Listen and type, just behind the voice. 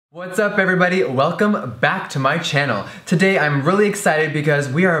What's up everybody? Welcome back to my channel. Today I'm really excited because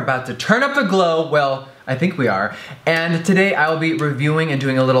we are about to turn up the glow. Well, I think we are. And today I will be reviewing and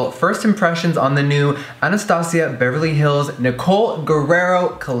doing a little first impressions on the new Anastasia Beverly Hills NICOLE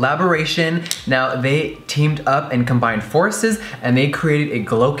GUERRIERO collaboration. Now they teamed up and combined forces and they created a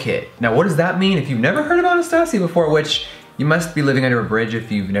glow kit. Now what does that mean? If you've never heard of Anastasia before, which you must be living under a bridge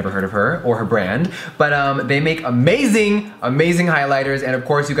if you've never heard of her or her brand. But they make amazing highlighters. And of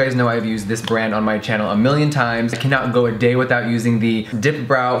course, you guys know I've used this brand on my channel a million times. I cannot go a day without using the Dip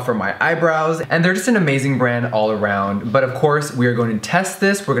Brow for my eyebrows. And they're just an amazing brand all around. But of course, we are going to test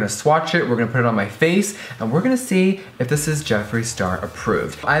this. We're gonna swatch it. We're gonna put it on my face. And we're gonna see if this is Jeffree Star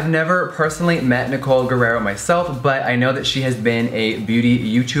approved. I've never personally met NICOLE GUERRIERO myself, but I know that she has been a beauty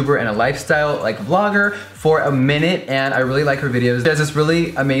YouTuber and a lifestyle vlogger for a minute, and I really like her videos. She has this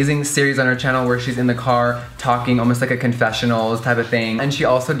really amazing series on her channel where she's in the car talking almost like a confessionals type of thing. And she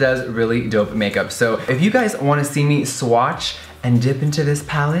also does really dope makeup. So if you guys wanna see me swatch and dip into this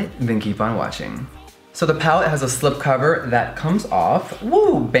palette, then keep on watching. So the palette has a slip cover that comes off,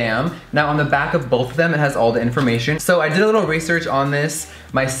 woo, bam. Now on the back of both of them, it has all the information. So I did a little research on this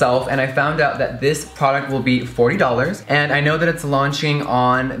myself and I found out that this product will be $40. And I know that it's launching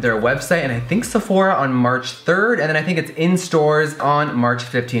on their website and I think Sephora on March 3rd, and then I think it's in stores on March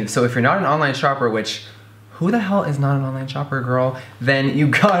 15th. So if you're not an online shopper, which who the hell is not an online shopper, girl? Then you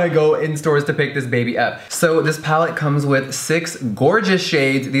gotta go in stores to pick this baby up. So this palette comes with 6 gorgeous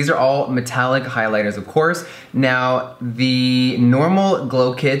shades. These are all metallic highlighters, of course. Now, the normal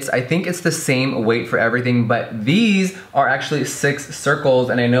glow kits, I think it's the same weight for everything, but these are actually 6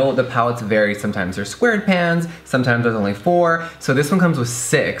 circles, and I know the palettes vary. Sometimes they're squared pans, sometimes there's only 4. So this one comes with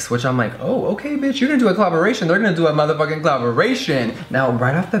 6, which I'm like, oh, okay, bitch, you're gonna do a collaboration. They're gonna do a motherfucking collaboration. Now,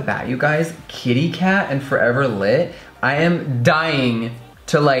 right off the bat, you guys, Kitty Cat and Forever Lit, I am dying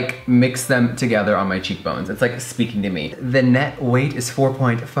to mix them together on my cheekbones. It's speaking to me. The net weight is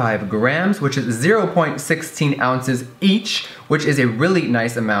 4.5 grams, which is 0.16 ounces each, which is a really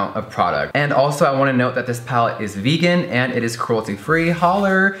nice amount of product. And also I wanna note that this palette is vegan and it is cruelty free,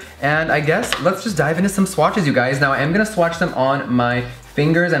 holler. And I guess let's just dive into some swatches, you guys. Now I am gonna swatch them on my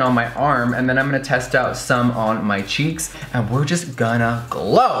fingers and on my arm, and then I'm gonna test out some on my cheeks, and we're just gonna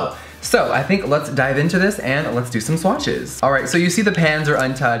glow. So I think let's dive into this and let's do some swatches. All right, so you see the pans are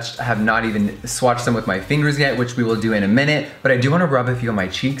untouched. I have not even swatched them with my fingers yet, which we will do in a minute, but I do wanna rub a few on my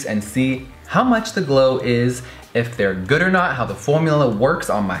cheeks and see how much the glow is, if they're good or not, how the formula works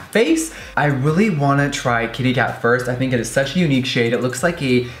on my face. I really wanna try Kitty Cat first. I think it is such a unique shade. It looks like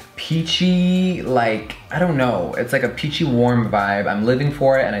a peachy, I don't know, it's like a peachy warm vibe. I'm living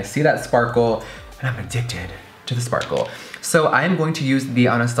for it and I see that sparkle and I'm addicted to the sparkle. So I am going to use the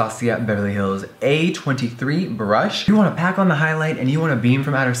Anastasia Beverly Hills A23 brush. If you wanna pack on the highlight and you wanna beam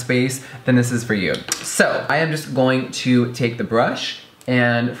from outer space, then this is for you. So I am just going to take the brush,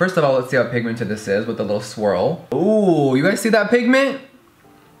 and first of all, let's see how pigmented this is with a little swirl. Ooh, you guys see that pigment?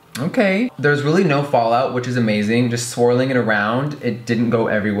 Okay. There's really no fallout, which is amazing. Just swirling it around, it didn't go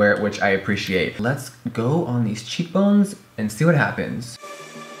everywhere, which I appreciate. Let's go on these cheekbones and see what happens.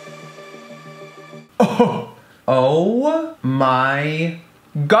 Oh my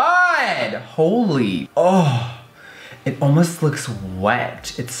God! Holy, it almost looks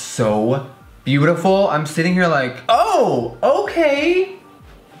wet. It's so beautiful. I'm sitting here oh, okay.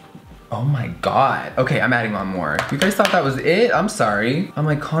 Oh my God. Okay, I'm adding on more. You guys thought that was it? I'm sorry.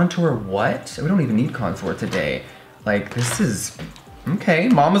 I'm contour what? We don't even need contour today. This is, okay,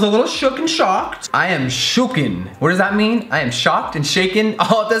 mom is a little shook and shocked. I am shooken. What does that mean? I am shocked and shaken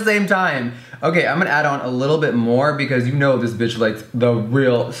all at the same time. Okay, I'm gonna add on a little bit more because you know this bitch likes the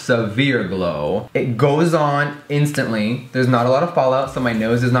real severe glow. It goes on instantly. There's not a lot of fallout, so my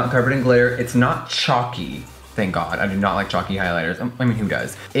nose is not covered in glitter. It's not chalky. Thank God, I do not like chalky highlighters. I mean, who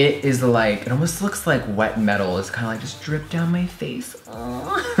does? It is it almost looks like wet metal. It's kind of just dripped down my face.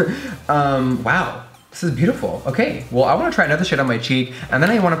 Wow. This is beautiful. Okay, well, I wanna try another shade on my cheek, and then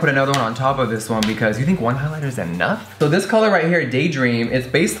I wanna put another one on top of this one because you think one highlighter is enough? So this color right here, Daydream, it's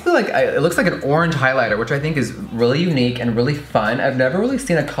basically it looks like an orange highlighter, which I think is really unique and really fun. I've never really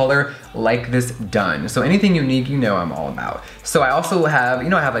seen a color like this done. So anything unique, you know I'm all about. So I also have,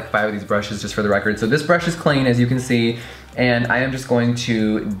 I have 5 of these brushes just for the record. So this brush is clean, as you can see, and I am just going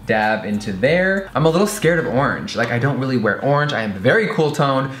to dab into there. I'm a little scared of orange. I don't really wear orange. I am very cool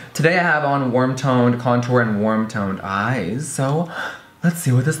toned. Today I have on warm toned contour and warm toned eyes. So let's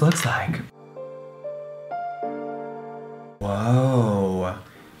see what this looks like. Whoa.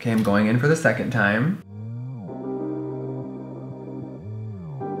 Okay, I'm going in for the second time.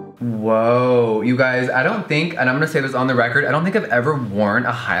 Whoa, you guys, I don't think, and I'm gonna say this on the record, I don't think I've ever worn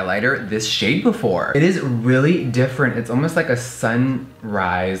a highlighter this shade before. It is really different. It's almost like a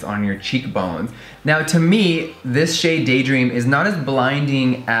sunrise on your cheekbones. Now to me, this shade Daydream is not as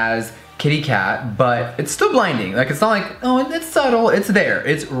blinding as Kitty Cat, but it's still blinding. Like, it's not like, oh, it's subtle, it's there.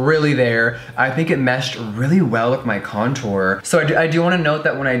 It's really there. I think it meshed really well with my contour. So I do wanna note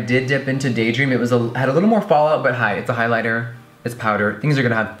that when I did dip into Daydream, it was had a little more fallout, but hi, it's a highlighter. It's powder. Things are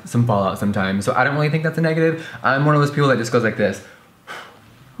gonna have some fallout sometimes, so I don't really think that's a negative. I'm one of those people that just goes like this.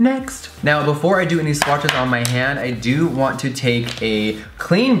 Next. Now, before I do any swatches on my hand, I do want to take a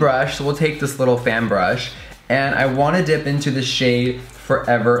clean brush, so we'll take this little fan brush, and I wanna dip into the shade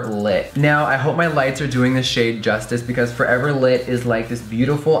Forever Lit. Now, I hope my lights are doing this shade justice because Forever Lit is like this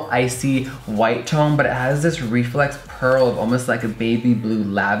beautiful icy white tone, but it has this reflex pearl of almost like a baby blue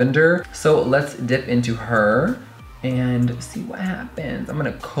lavender. So let's dip into her and see what happens. I'm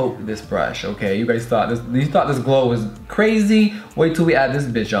gonna coat this brush, okay? You guys thought this glow was crazy. Wait till we add this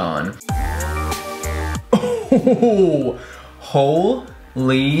bitch on. Oh,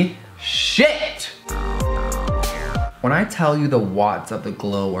 holy shit! When I tell you the watts of the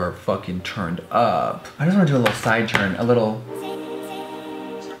glow are fucking turned up, I just wanna do a little side turn, a little,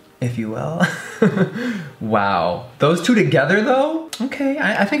 if you will. Wow. Those two together though? Okay,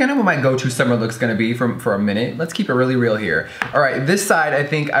 I think I know what my go-to summer look's gonna be for a minute. Let's keep it really real here. All right, this side I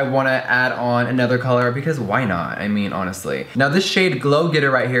think I wanna add on another color because why not? I mean, honestly. Now this shade Glow Getter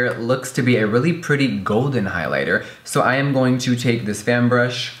right here looks to be a really pretty golden highlighter. So I am going to take this fan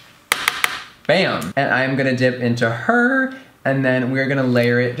brush, bam, and I am gonna dip into her, and then we're gonna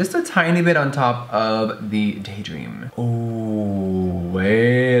layer it just a tiny bit on top of the Daydream. Oh,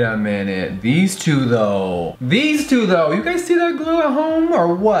 wait a minute. These two though, you guys see that glow at home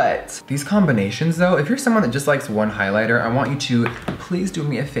or what? These combinations though, if you're someone that just likes one highlighter, I want you to please do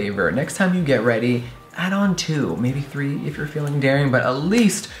me a favor. Next time you get ready, add on 2, maybe 3 if you're feeling daring, but at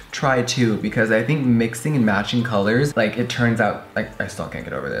least try 2 because I think mixing and matching colors, like it turns out, like I still can't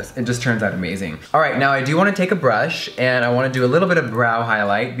get over this. It just turns out amazing. All right, now I do wanna take a brush and I wanna do a little bit of brow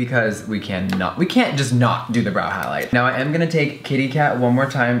highlight because we can't just not do the brow highlight. Now I am gonna take Kitty Cat one more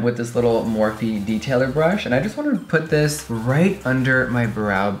time with this little Morphe detailer brush and I just wanna put this right under my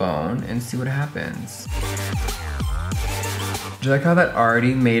brow bone and see what happens. Do you like how that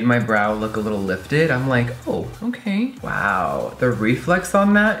already made my brow look a little lifted? I'm like, oh, okay. Wow, the reflex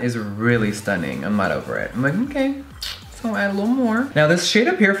on that is really stunning. I'm not over it. I'm like, okay, so I'll add a little more. Now this shade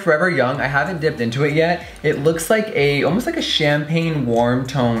up here, Forever Young, I haven't dipped into it yet. It looks like almost like a champagne warm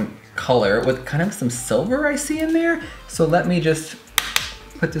tone color with kind of some silver I see in there. So let me just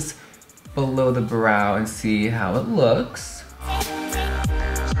put this below the brow and see how it looks.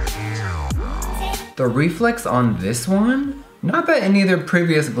 The reflex on this one, not that any of their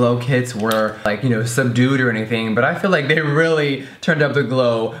previous glow kits were like, you know, subdued or anything, but I feel like they really turned up the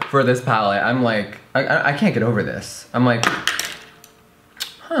glow for this palette. I'm like, I can't get over this. I'm like,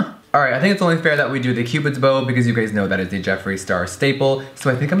 huh. All right, I think it's only fair that we do the Cupid's bow because you guys know that is the Jeffree Star staple. So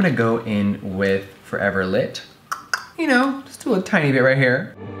I think I'm gonna go in with Forever Lit. You know, just do a tiny bit right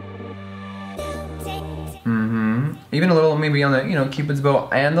here. Even a little maybe on the, you know, Cupid's bow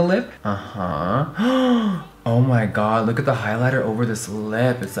and the lip. Oh my God, look at the highlighter over this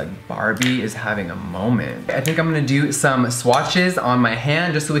lip. It's like Barbie is having a moment. I think I'm gonna do some swatches on my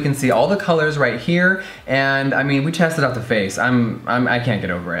hand just so we can see all the colors right here. And I mean, we tested out the face. I can't get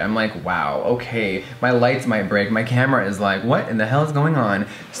over it. I'm like, wow, okay. My lights might break. My camera is like, what in the hell is going on?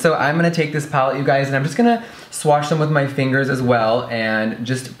 So I'm gonna take this palette, you guys, and I'm just gonna swatch them with my fingers as well and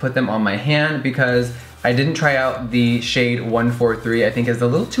just put them on my hand because I didn't try out the shade 143. I think it's a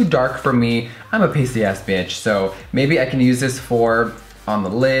little too dark for me. I'm a pasty ass bitch, so maybe I can use this for on the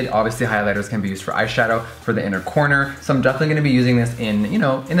lid. Obviously highlighters can be used for eyeshadow for the inner corner. So I'm definitely gonna be using this in, you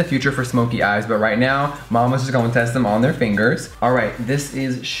know, in the future for smoky eyes, but right now, Mama's just gonna test them on their fingers. All right, this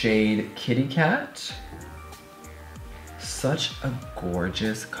is shade Kitty Cat. Such a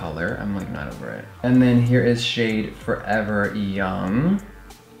gorgeous color. I'm like not over it. And then here is shade Forever Young.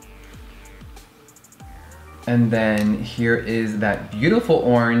 And then here is that beautiful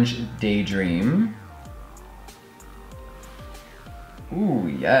orange Daydream. Ooh,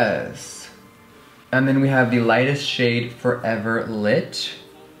 yes. And then we have the lightest shade Forever Lit.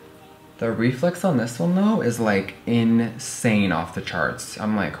 The reflex on this one though is like insane off the charts.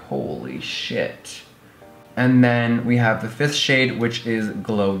 I'm like, holy shit. And then we have the 5th shade, which is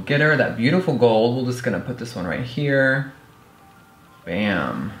Glow Getter, that beautiful gold. We're just gonna put this one right here.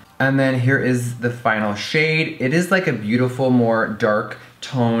 Bam. And then here is the final shade. It is like a beautiful, more dark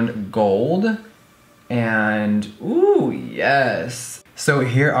toned gold. And ooh, yes. So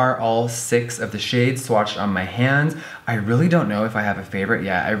here are all 6 of the shades swatched on my hands. I really don't know if I have a favorite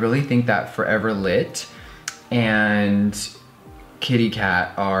yet. I really think that Forever Lit and Kitty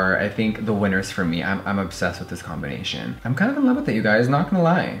Cat are, I think, the winners for me. I'm obsessed with this combination. I'm kind of in love with it, you guys, not gonna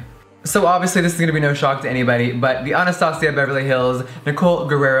lie. So obviously this is gonna be no shock to anybody, but the Anastasia Beverly Hills Nicole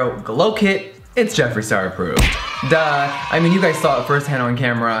Guerrero Glow Kit, it's Jeffree Star approved. Duh. I mean, you guys saw it firsthand on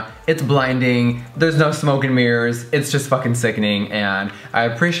camera. It's blinding. There's no smoke and mirrors. It's just fucking sickening, and I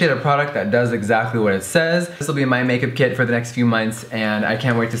appreciate a product that does exactly what it says. This will be my makeup kit for the next few months, and I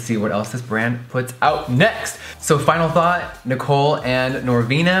can't wait to see what else this brand puts out next. So final thought, Nicole and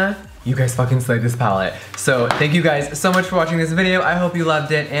Norvina, you guys fucking slayed this palette. So thank you guys so much for watching this video. I hope you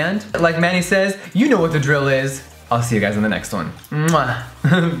loved it, and like Manny says, you know what the drill is. I'll see you guys in the next one.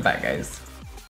 Mwah. Bye guys.